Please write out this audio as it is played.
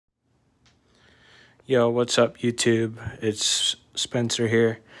Yo, what's up YouTube? It's Spencer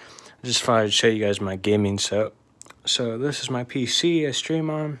here. I just thought I'd show you guys my gaming setup. So this is my PC I stream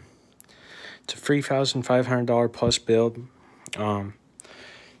on. It's a $3,500 plus build.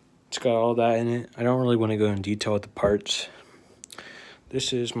 It's got all that in it. I don't really want to go in detail with the parts.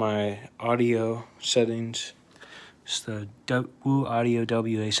 This is my audio settings. It's the Woo Audio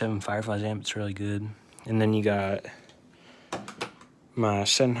WA7 Fireflies amp. It's really good. And then you got my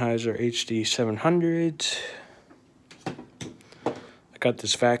Sennheiser HD 700s. I got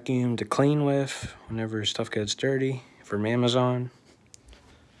this vacuum to clean with whenever stuff gets dirty from Amazon.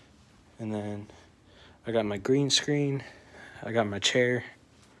 And then I got my green screen. I got my chair.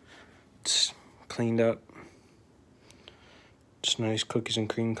 It's cleaned up. It's nice cookies and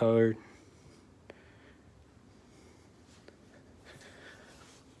cream colored.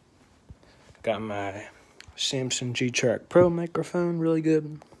 Got my Samson G-Track Pro microphone, really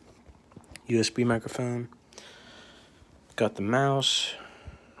good. USB microphone. Got the mouse.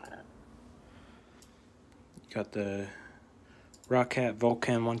 Got the Roccat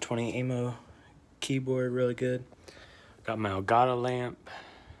Vulcan 120 AMO keyboard, really good. Got my Elgato lamp.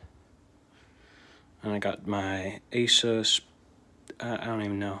 And I got my Asus, I don't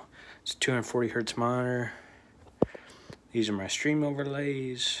even know. It's a 240 hertz monitor. These are my stream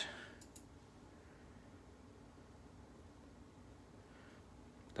overlays.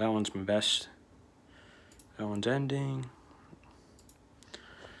 That one's my best. That one's ending.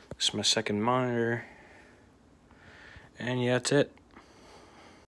 This is my second monitor. And yeah, that's it.